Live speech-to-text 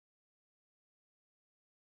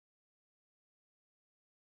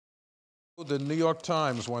The New York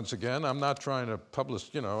Times, once again, I'm not trying to publish,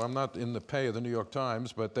 I'm not in the pay of the New York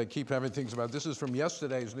Times, but they keep having things about, this is from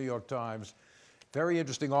yesterday's New York Times, very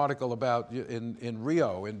interesting article about in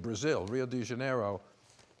Rio, in Brazil, Rio de Janeiro,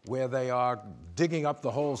 where they are digging up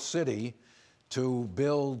the whole city to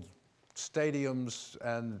build stadiums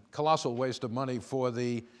and colossal waste of money for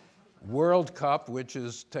the World Cup, which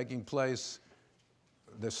is taking place,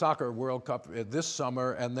 the Soccer World Cup this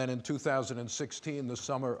summer, and then in 2016, the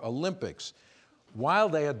Summer Olympics. While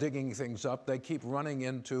they are digging things up, they keep running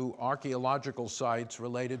into archaeological sites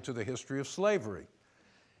related to the history of slavery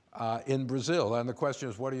in Brazil. And the question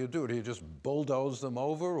is, what do you do? Do you just bulldoze them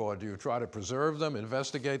over, or do you try to preserve them,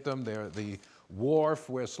 investigate them? The wharf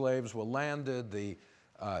where slaves were landed, the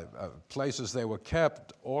places they were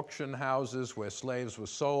kept, auction houses where slaves were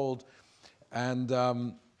sold. And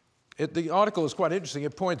the article is quite interesting.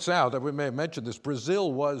 It points out, that we may have mentioned this,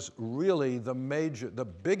 Brazil was really the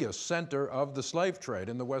biggest center of the slave trade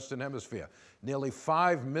in the Western Hemisphere. Nearly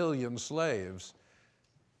 5 million slaves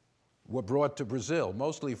were brought to Brazil,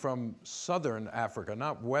 mostly from Southern Africa,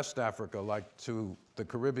 not West Africa like to the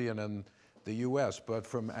Caribbean and the US, but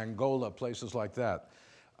from Angola, places like that.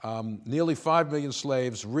 Nearly 5 million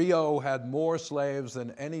slaves. Rio had more slaves than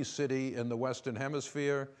any city in the Western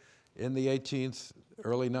Hemisphere in the 18th,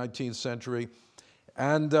 early 19th century.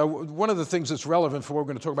 And one of the things that's relevant for what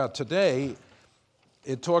we're going to talk about today,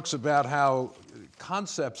 it talks about how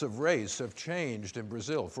concepts of race have changed in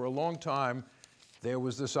Brazil. For a long time, there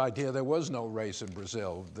was this idea there was no race in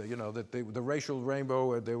Brazil. That the racial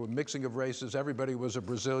rainbow, there were mixing of races, everybody was a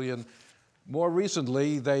Brazilian. More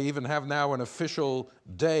recently, they even have now an official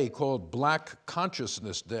day called Black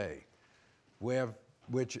Consciousness Day,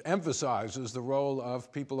 which emphasizes the role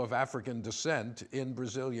of people of African descent in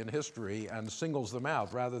Brazilian history and singles them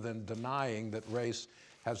out rather than denying that race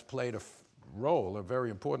has played a very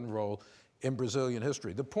important role in Brazilian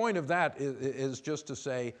history. The point of that is just to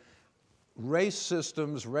say race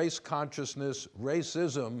systems, race consciousness,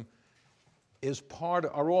 racism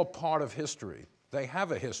are all part of history. They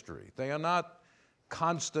have a history. They are not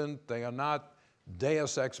constant. They are not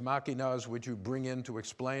deus ex machinas, which you bring in to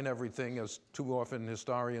explain everything, as too often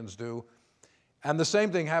historians do. And the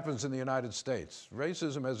same thing happens in the United States.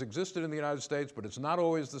 Racism has existed in the United States, but it's not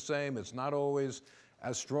always the same. It's not always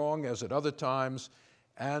as strong as at other times.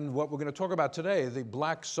 And what we're going to talk about today, the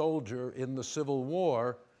black soldier in the Civil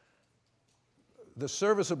War, the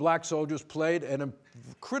service of black soldiers played a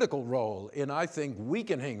critical role in, I think,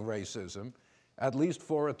 weakening racism, at least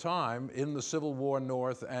for a time, in the Civil War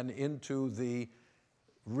North and into the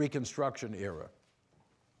Reconstruction era.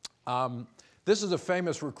 This is a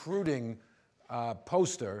famous recruiting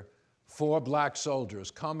poster for black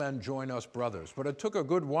soldiers. Come and join us, brothers. But it took a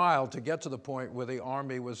good while to get to the point where the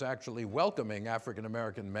Army was actually welcoming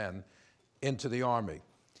African-American men into the Army.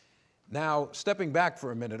 Now, stepping back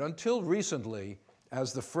for a minute, until recently,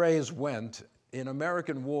 as the phrase went, in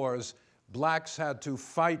American wars, blacks had to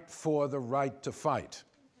fight for the right to fight.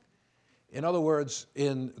 In other words,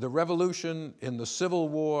 in the Revolution, in the Civil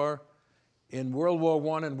War, in World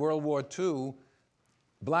War I and World War II,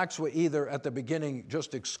 blacks were either at the beginning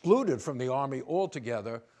just excluded from the Army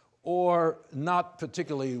altogether or not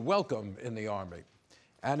particularly welcome in the Army.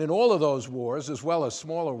 And in all of those wars, as well as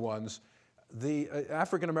smaller ones, the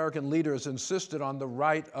African-American leaders insisted on the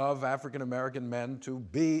right of African-American men to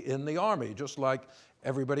be in the Army, just like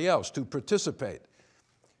everybody else, to participate.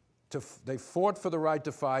 They fought for the right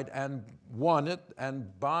to fight and won it,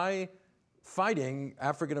 and by fighting,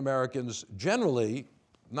 African-Americans generally,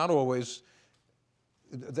 not always,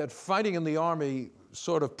 that fighting in the Army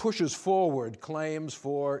sort of pushes forward claims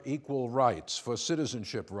for equal rights, for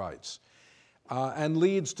citizenship rights, and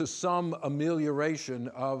leads to some amelioration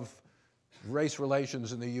of race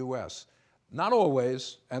relations in the US. Not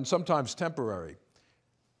always, and sometimes temporary.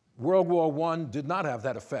 World War I did not have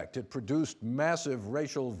that effect. It produced massive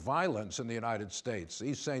racial violence in the United States.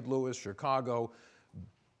 East St. Louis, Chicago,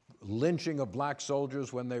 lynching of black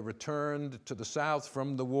soldiers when they returned to the South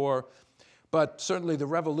from the war. But certainly the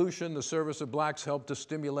Revolution, the service of blacks, helped to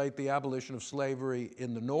stimulate the abolition of slavery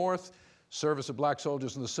in the North. Service of black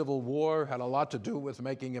soldiers in the Civil War had a lot to do with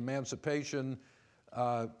making emancipation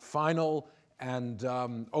final and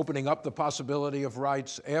opening up the possibility of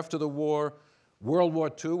rights after the war. World War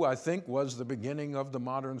II, I think, was the beginning of the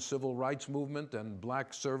modern civil rights movement, and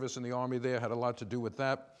black service in the Army there had a lot to do with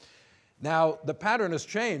that. Now, the pattern has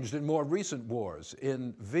changed in more recent wars.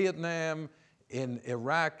 In Vietnam, in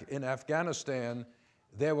Iraq, in Afghanistan,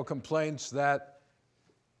 there were complaints that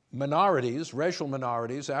minorities, racial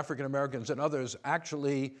minorities, African Americans and others,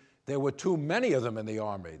 actually there were too many of them in the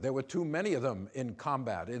Army. There were too many of them in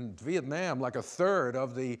combat. In Vietnam, like a third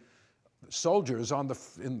of the soldiers on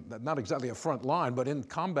not exactly a front line, but in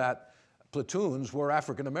combat platoons were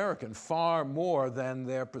African American, far more than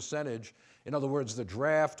their percentage. In other words, the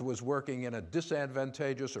draft was working in a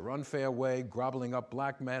disadvantageous or unfair way, groveling up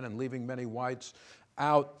black men and leaving many whites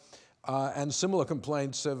out. And similar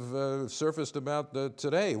complaints have surfaced about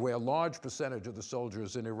today, where a large percentage of the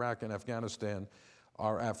soldiers in Iraq and Afghanistan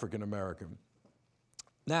are African American.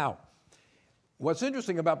 Now, what's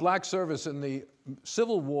interesting about black service in the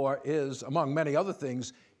Civil War is, among many other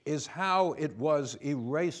things, is how it was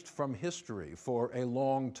erased from history for a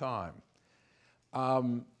long time.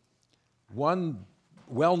 One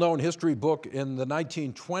well-known history book in the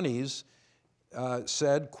 1920s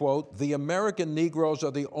said, quote, "The American Negroes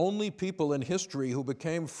are the only people in history who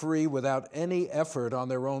became free without any effort on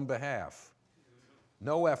their own behalf."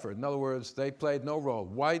 No effort. In other words, they played no role.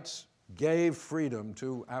 Whites gave freedom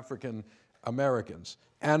to African Americans.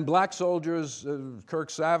 And black soldiers, Kirk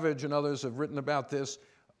Savage and others have written about this,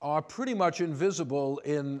 are pretty much invisible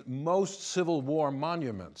in most Civil War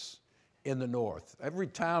monuments in the North. Every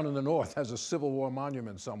town in the North has a Civil War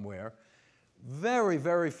monument somewhere. Very,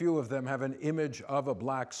 very few of them have an image of a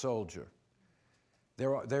black soldier.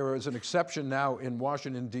 There is an exception now in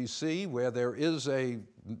Washington, D.C., where there is a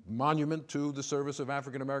monument to the service of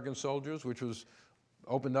African American soldiers, which was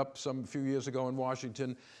opened up some few years ago in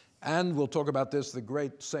Washington. And we'll talk about this, the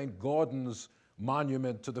great St. Gordon's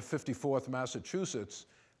monument to the 54th Massachusetts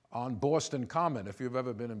on Boston Common, if you've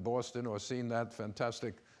ever been in Boston or seen that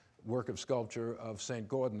fantastic work of sculpture of St.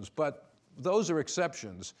 Gordon's. But those are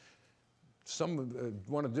exceptions.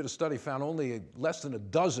 One who did a study found only less than a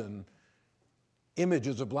dozen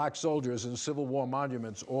images of black soldiers in Civil War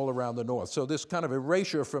monuments all around the North. So this kind of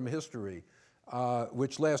erasure from history,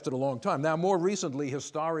 which lasted a long time. Now, more recently,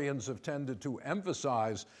 historians have tended to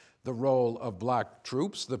emphasize the role of black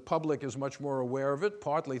troops. The public is much more aware of it,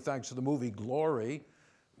 partly thanks to the movie Glory,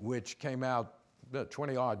 which came out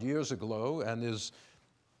 20-odd years ago and is,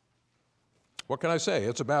 what can I say?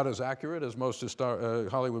 It's about as accurate as most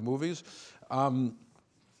Hollywood movies.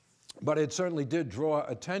 But it certainly did draw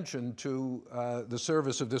attention to the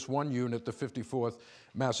service of this one unit, the 54th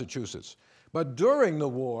Massachusetts. But during the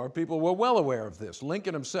war, people were well aware of this.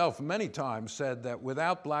 Lincoln himself many times said that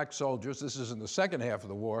without black soldiers, this is in the second half of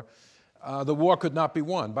the war could not be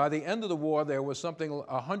won. By the end of the war, there was something,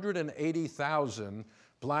 180,000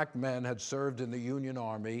 black men had served in the Union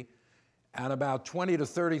Army and about 20 to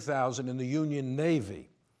 30,000 in the Union Navy.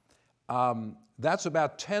 That's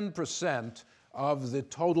about 10% of the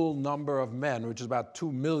total number of men, which is about 2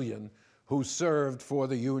 million, who served for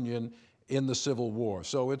the Union in the Civil War.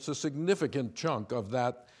 So it's a significant chunk of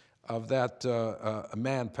that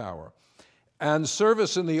manpower. And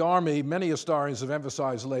service in the Army, many historians have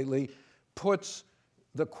emphasized lately, puts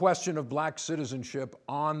the question of black citizenship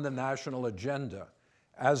on the national agenda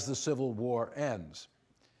as the Civil War ends.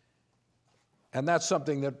 And that's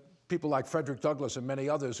something that people like Frederick Douglass and many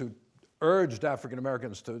others who urged African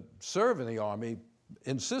Americans to serve in the Army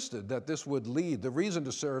insisted that this would lead. The reason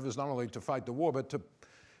to serve is not only to fight the war, but to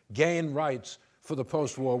gain rights for the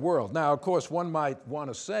post-war world. Now, of course, one might want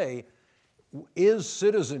to say, is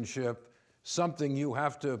citizenship something you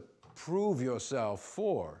have to prove yourself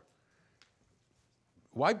for?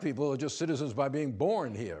 White people are just citizens by being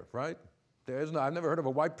born here, right? I've never heard of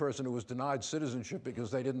a white person who was denied citizenship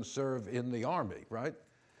because they didn't serve in the Army, right?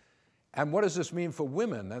 And what does this mean for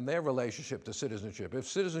women and their relationship to citizenship? If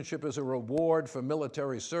citizenship is a reward for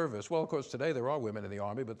military service, well, of course, today there are women in the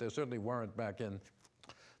Army, but there certainly weren't back in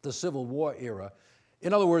the Civil War era.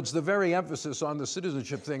 In other words, the very emphasis on the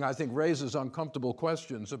citizenship thing, I think, raises uncomfortable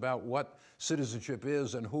questions about what citizenship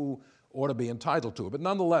is and who ought to be entitled to it. But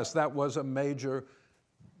nonetheless, that was a major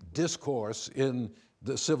discourse in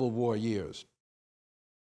the Civil War years.